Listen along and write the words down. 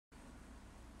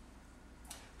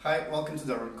Hi, welcome to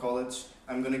Darwin College.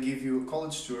 I'm going to give you a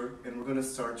college tour and we're going to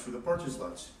start through the Porter's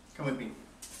Lodge. Come with me.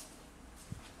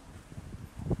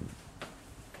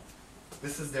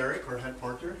 This is Derek, our head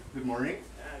porter. Good morning.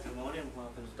 Good morning,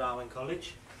 welcome to Darwin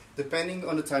College. Depending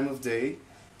on the time of day,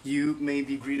 you may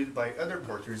be greeted by other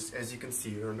porters, as you can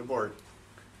see here on the board.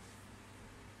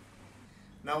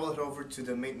 Now we'll head over to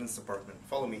the maintenance department.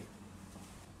 Follow me.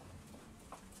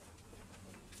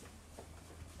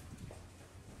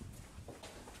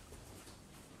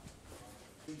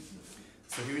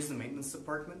 So here's the maintenance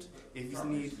department. If you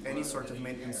need any sort of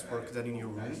maintenance work done in your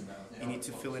room, you need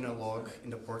to fill in a log in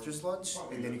the Porter's Lodge,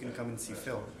 and then you can come and see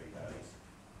Phil.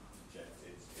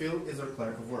 Phil is our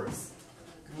clerk of works.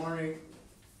 Good morning.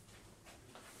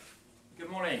 Good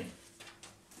morning.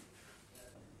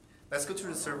 Let's go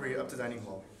through the survey up to dining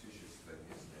hall.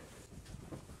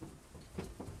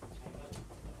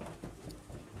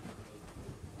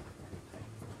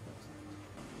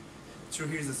 Through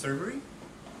here's the servery.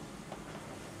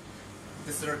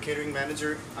 This is our catering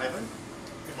manager, Ivan.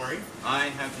 Good morning. Hi,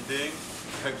 how are you doing?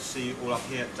 Hope to see you all up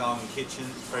here at Darwin Kitchen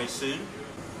very soon.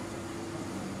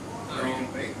 Where you can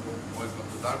pay.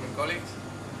 Welcome to Darwin College.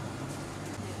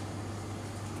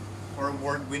 Our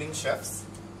award-winning chefs.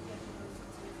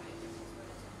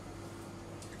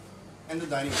 And the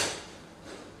dining hall,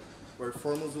 where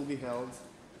formals will be held.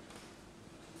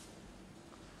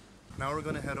 Now we're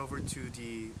going to head over to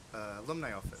the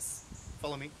alumni office.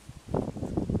 Follow me.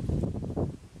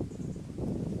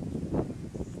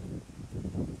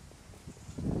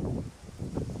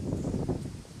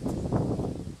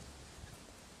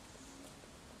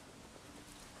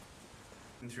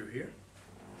 And through here.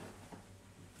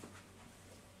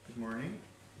 Good morning.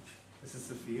 This is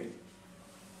Sophia.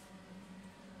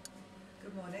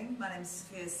 Good morning, my name is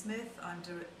Sophia Smith. I'm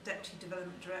Deputy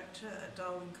Development Director at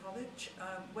Darwin College.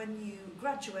 When you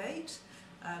graduate,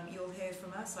 you'll hear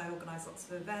from us. I organise lots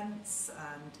of events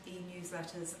and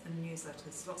e-newsletters and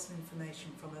newsletters, lots of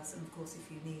information from us, and of course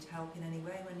if you need help in any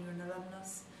way when you're an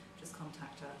alumnus, just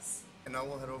contact us. And now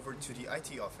we'll head over to the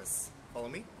IT office. Follow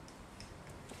me.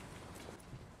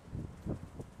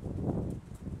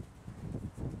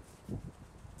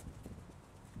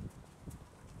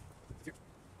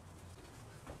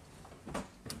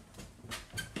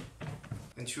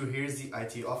 And through here's the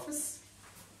IT office.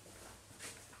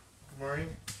 Good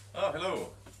morning. Oh, hello.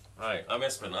 Hi, I'm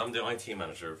Espen. I'm the IT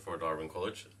manager for Darwin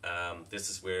College. This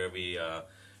is where we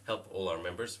help all our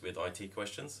members with IT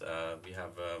questions. We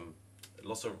have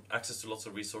lots of access to lots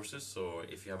of resources, so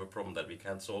if you have a problem that we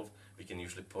can't solve, we can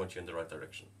usually point you in the right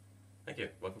direction. Thank you.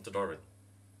 Welcome to Darwin.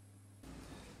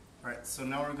 Alright, so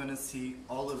now we're going to see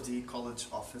all of the college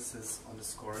offices on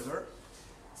this corridor.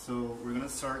 So we're going to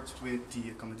start with the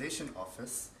accommodation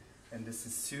office, and this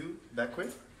is Sue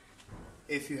Beckwith.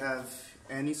 If you have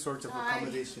any sort of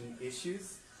accommodation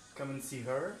issues, come and see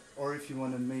her, or if you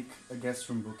want to make a guest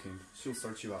room booking, she'll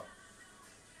sort you out.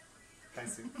 Hi,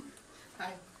 Sue.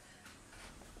 Hi.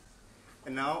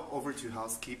 And now over to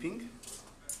housekeeping.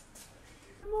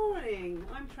 Good morning,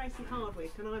 I'm Tracy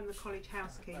Hardwick and I'm the college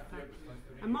housekeeper,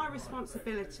 and my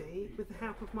responsibility with the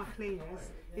help of my cleaners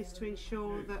is to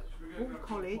ensure that all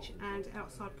college and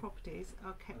outside properties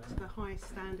are kept to the highest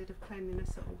standard of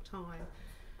cleanliness at all time.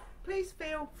 Please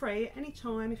feel free at any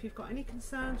time if you've got any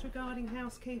concerns regarding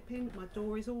housekeeping. My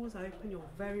door is always open, you're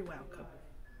very welcome.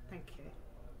 Thank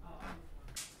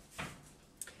you.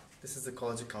 This is the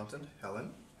college accountant,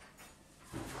 Helen.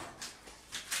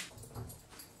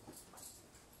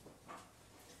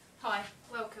 Hi,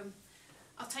 welcome.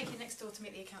 I'll take you next door to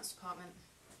meet the accounts department.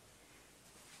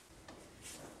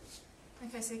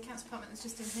 Okay, so the accounts department is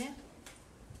just in here.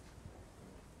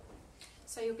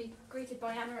 So you'll be greeted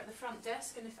by Anna at the front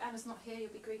desk, and if Anna's not here, you'll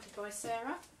be greeted by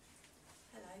Sarah.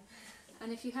 Hello.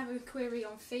 And if you have a query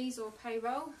on fees or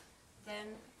payroll,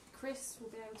 then Chris will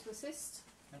be able to assist.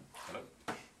 Hello.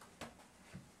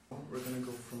 We're going to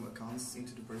go from accounts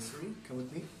into the bursary. Come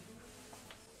with me.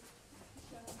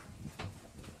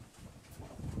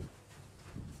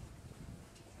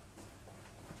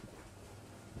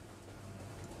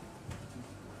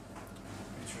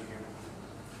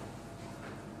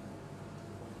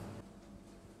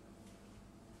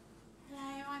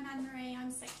 Anne-Marie,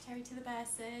 I'm secretary to the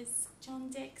bursars. John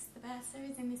Dix, the bursar,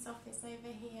 is in this office over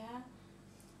here,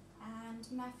 and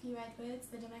Matthew Edwards,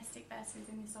 the domestic bursar, is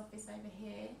in this office over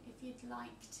here. If you'd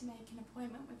like to make an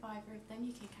appointment with either of them,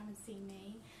 you can come and see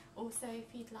me. Also,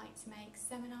 if you'd like to make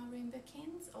seminar room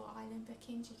bookings or island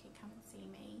bookings, you can come and see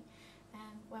me.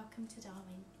 Welcome to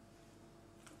Darwin.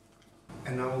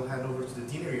 And now we'll head over to the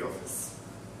deanery office.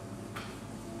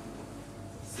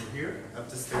 So here, up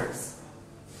the stairs.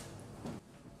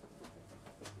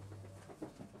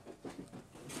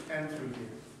 and through here.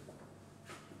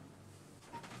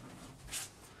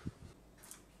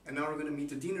 And now we're going to meet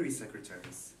the deanery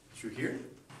secretaries. Through here.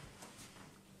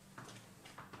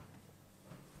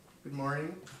 Good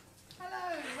morning.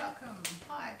 Hello, welcome.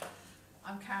 Hi,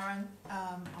 I'm Karen.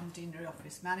 I'm Deanery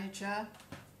Office Manager.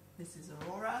 This is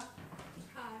Aurora.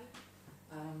 Hi.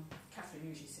 Catherine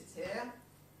usually sits here.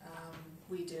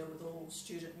 We deal with all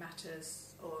student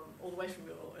matters all the way from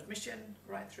your admission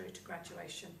right through to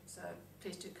graduation. So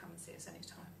please do come and see us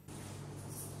anytime.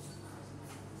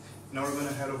 Now we're going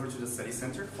to head over to the study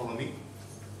center. Follow me.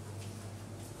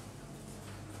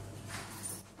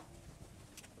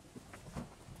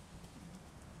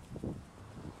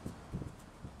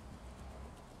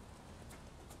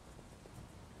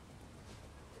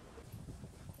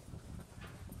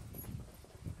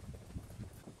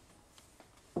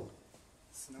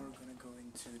 So now we're going to go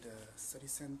into the study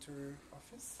center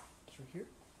office through here.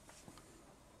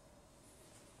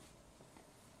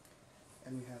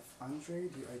 And we have Andre,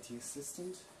 the IT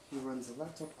assistant. He runs a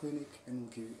laptop clinic and will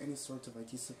give you any sort of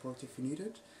IT support if you need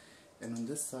it. And on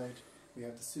this side, we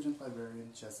have the student librarian,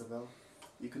 Jezebel.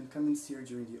 You can come and see her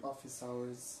during the office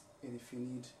hours, and if you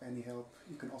need any help,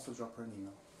 you can also drop her an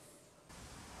email.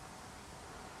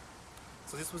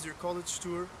 So this was your college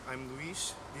tour. I'm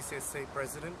Luis, DCSA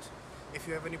president. If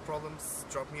you have any problems,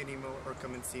 drop me an email or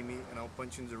come and see me, and I'll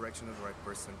point you in the direction of the right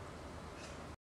person.